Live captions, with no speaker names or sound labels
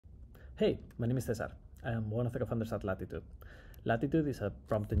Hey, my name is Cesar. I am one of the co-founders at Latitude. Latitude is a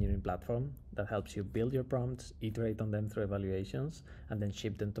prompt engineering platform that helps you build your prompts, iterate on them through evaluations, and then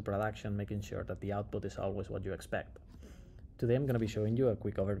ship them to production, making sure that the output is always what you expect. Today I'm going to be showing you a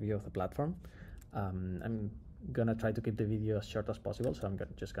quick overview of the platform. I'm going to try to keep the video as short as possible, so I'm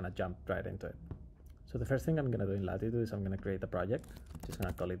just going to jump right into it. So the first thing I'm going to do in Latitude is I'm going to create a project. Just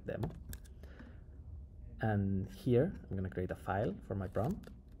going to call it demo. And here I'm going to create a file for my prompt.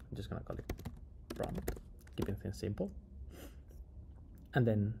 I'm just going to call it prompt, keeping things simple. And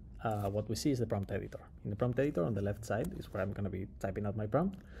then what we see is the prompt editor. In the prompt editor on the left side is where I'm going to be typing out my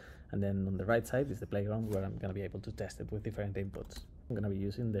prompt. And then on the right side is the playground where I'm going to be able to test it with different inputs. I'm going to be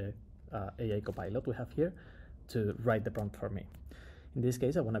using the AI copilot we have here to write the prompt for me. In this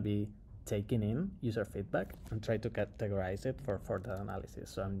case, I want to be taking in user feedback and try to categorize it for further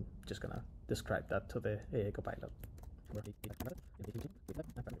analysis. So I'm just going to describe that to the AI copilot.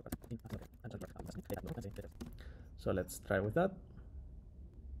 So let's try with that.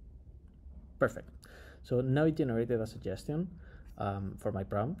 Perfect. So now it generated a suggestion for my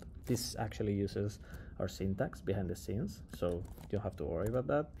prompt. This actually uses our syntax behind the scenes, so you don't have to worry about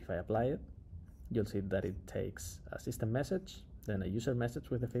that. If I apply it, you'll see that it takes a system message, then a user message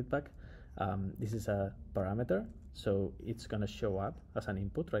with the feedback. This is a parameter, so it's going to show up as an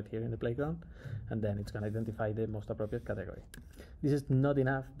input right here in the playground, and then it's going to identify the most appropriate category. This is not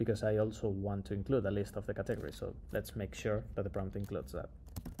enough because I also want to include a list of the categories, so let's make sure that the prompt includes that.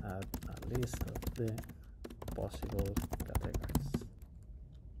 Add a list of the possible categories.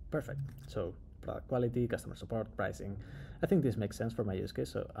 Perfect. So product quality, customer support, pricing. I think this makes sense for my use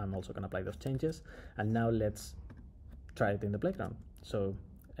case, so I'm also going to apply those changes. And now let's try it in the playground. So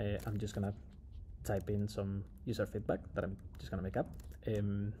I'm just going to type in some user feedback that I'm just going to make up.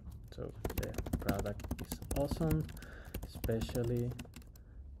 So the product is awesome, especially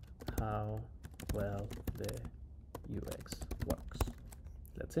how well the UX works.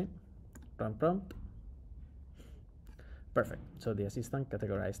 Let's see. Run prompt. Perfect. So the assistant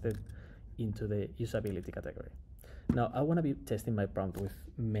categorized it into the usability category. Now I want to be testing my prompt with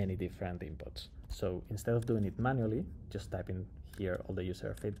many different inputs. So instead of doing it manually, just type in here all the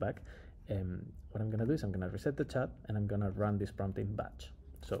user feedback. What I'm going to do is I'm going to reset the chat and I'm going to run this prompt in batch.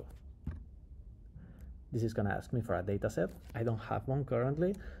 So this is going to ask me for a data set. I don't have one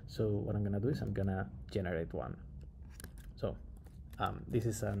currently. So what I'm going to do is I'm going to generate one. So this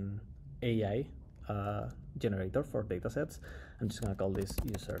is an AI generator for datasets. I'm just going to call this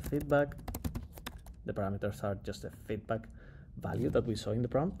user feedback. The parameters are just a feedback value that we saw in the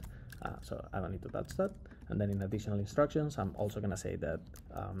prompt, so I don't need to touch that. And then in additional instructions, I'm also going to say that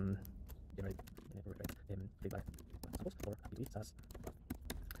generate feedback for activities.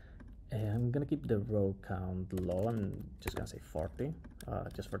 I'm going to keep the row count low. I'm just going to say 40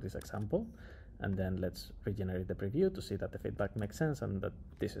 just for this example. And then let's regenerate the preview to see that the feedback makes sense and that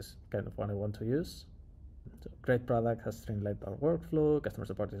this is kind of what I want to use. So great product, has streamlined our workflow, customer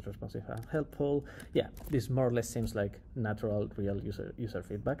support is responsive and helpful. Yeah, this more or less seems like natural, real user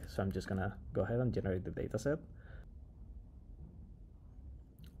feedback. So I'm just gonna go ahead and generate the data set.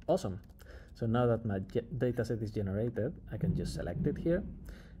 Awesome. So now that my data set is generated, I can just select it here.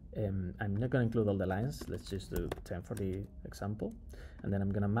 I'm not going to include all the lines. Let's just do 10 for the example. And then I'm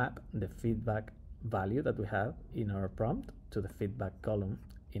going to map the feedback value that we have in our prompt to the feedback column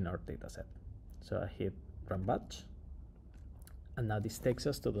in our dataset. So I hit run batch. And now this takes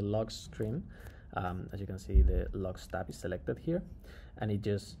us to the logs screen. As you can see, the logs tab is selected here. And it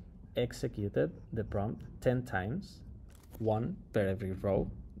just executed the prompt 10 times, one per every row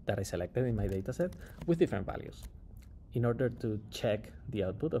that I selected in my dataset with different values. In order to check the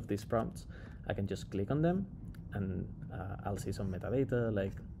output of these prompts, I can just click on them and I'll see some metadata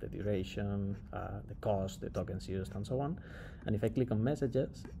like the duration, the cost, the tokens used, and so on. And if I click on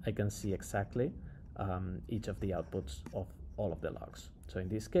messages, I can see exactly each of the outputs of all of the logs. So in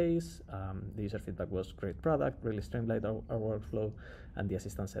this case, the user feedback was great product, really streamlined our workflow, and the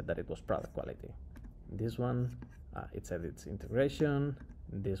assistant said that it was product quality. In this one, it said it's integration.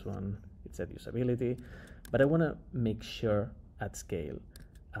 In this one, it said usability. But I want to make sure at scale,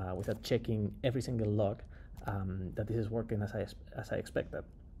 without checking every single log, that this is working as I expected.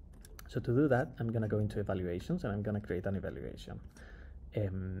 So to do that, I'm going to go into evaluations and I'm going to create an evaluation.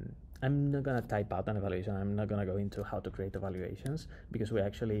 I'm not going to type out an evaluation. I'm not going to go into how to create evaluations because we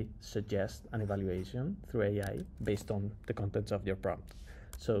actually suggest an evaluation through AI based on the contents of your prompt.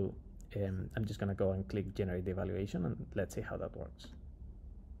 So I'm just going to go and click generate the evaluation and let's see how that works.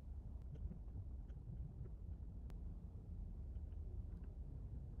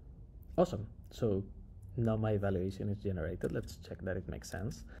 Awesome. So now my evaluation is generated. Let's check that it makes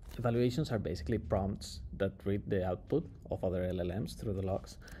sense. Evaluations are basically prompts that read the output of other LLMs through the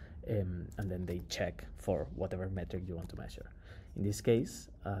logs, and then they check for whatever metric you want to measure. In this case,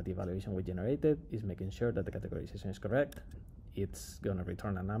 the evaluation we generated is making sure that the categorization is correct. It's going to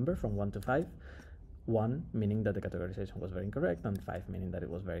return a number from 1 to 5. 1 meaning that the categorization was very incorrect, and 5 meaning that it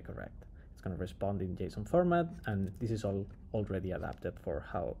was very correct. It's going to respond in JSON format, and this is all already adapted for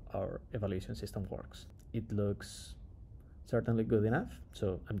how our evaluation system works. It looks certainly good enough,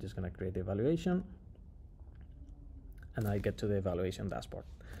 so I'm just going to create the evaluation, and I get to the evaluation dashboard.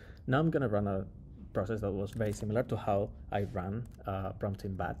 Now I'm going to run a process that was very similar to how I ran prompt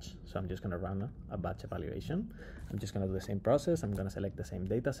in batch. So I'm just going to run a batch evaluation. I'm just going to do the same process. I'm going to select the same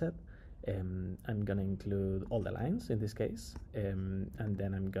data set. I'm going to include all the lines in this case, and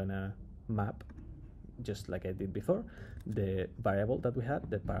then I'm going to map, just like I did before, the variable that we had,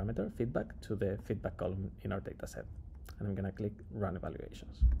 the parameter feedback, to the feedback column in our data set. And I'm going to click Run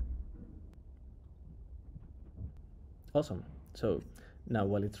Evaluations. Awesome. So now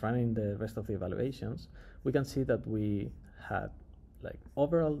while it's running the rest of the evaluations, we can see that we had like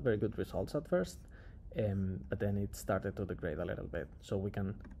overall very good results at first, but then it started to degrade a little bit. So we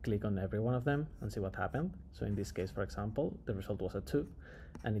can click on every one of them and see what happened. So in this case, for example, the result was a 2,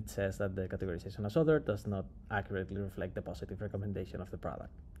 and it says that the categorization as other does not accurately reflect the positive recommendation of the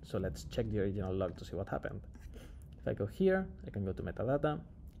product. So let's check the original log to see what happened. If I go here, I can go to metadata.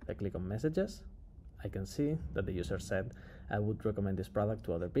 If I click on messages, I can see that the user said, I would recommend this product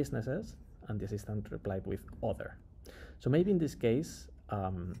to other businesses, and the assistant replied with other. So maybe in this case,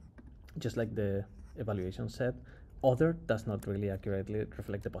 just like the evaluation said, other does not really accurately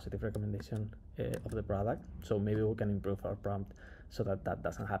reflect the positive recommendation of the product. So maybe we can improve our prompt so that that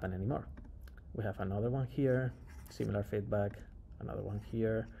doesn't happen anymore. We have another one here, similar feedback, another one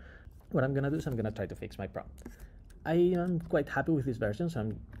here. What I'm going to do is I'm going to try to fix my prompt. I am quite happy with this version, so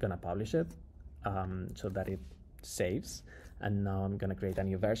I'm going to publish it so that it saves. And now I'm going to create a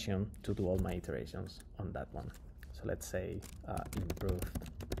new version to do all my iterations on that one. So let's say improved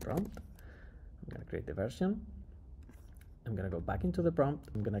prompt. I'm going to create the version. I'm going to go back into the prompt.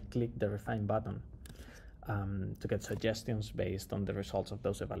 I'm going to click the refine button to get suggestions based on the results of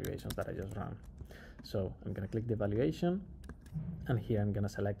those evaluations that I just ran. So I'm going to click the evaluation, and here I'm going to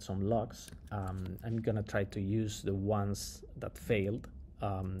select some logs. I'm going to try to use the ones that failed. So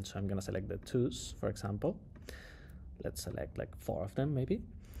I'm going to select the 2s, for example. Let's select like 4 of them maybe.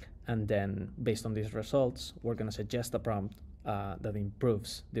 And then based on these results, we're going to suggest a prompt that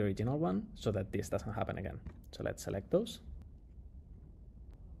improves the original one so that this doesn't happen again. So let's select those.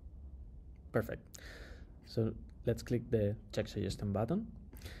 Perfect. So let's click the check suggestion button.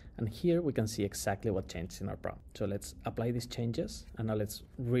 And here we can see exactly what changed in our prompt. So let's apply these changes, and now let's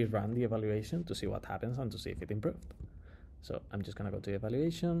rerun the evaluation to see what happens and to see if it improved. So I'm just going to go to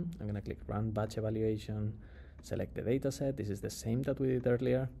evaluation. I'm going to click run batch evaluation, select the data set. This is the same that we did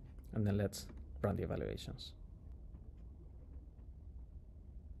earlier. And then let's run the evaluations.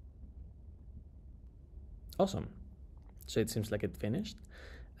 Awesome. So it seems like it finished,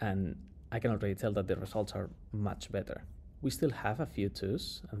 and I can already tell that the results are much better. We still have a few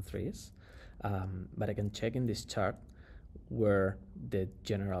 2s and 3s, but I can check in this chart where the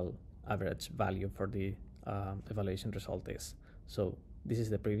general average value for the evaluation result is. So this is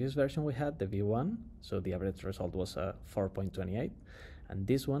the previous version we had, the V1. So the average result was 4.28, and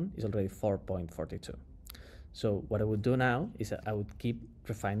this one is already 4.42. So what I would do now is I would keep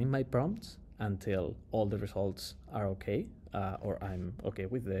refining my prompts until all the results are okay, or I'm okay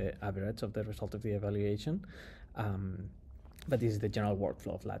with the average of the result of the evaluation. But this is the general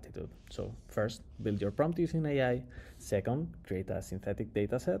workflow of Latitude. So first, build your prompt using AI. Second, create a synthetic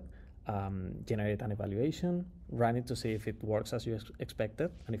data set, generate an evaluation, run it to see if it works as you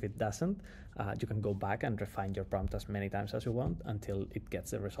expected. And if it doesn't, you can go back and refine your prompt as many times as you want until it gets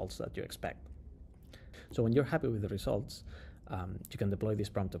the results that you expect. So when you're happy with the results, you can deploy this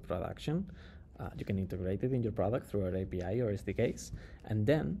prompt to production. You can integrate it in your product through our API or SDKs, and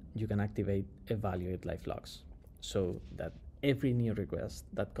then you can activate evaluate live logs so that every new request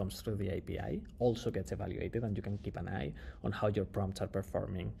that comes through the API also gets evaluated, and you can keep an eye on how your prompts are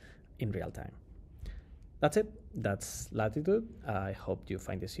performing in real time. That's it. That's Latitude. I hope you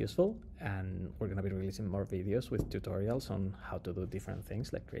find this useful, and we're going to be releasing more videos with tutorials on how to do different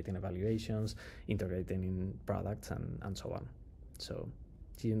things like creating evaluations, integrating in products, and so on. So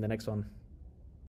see you in the next one.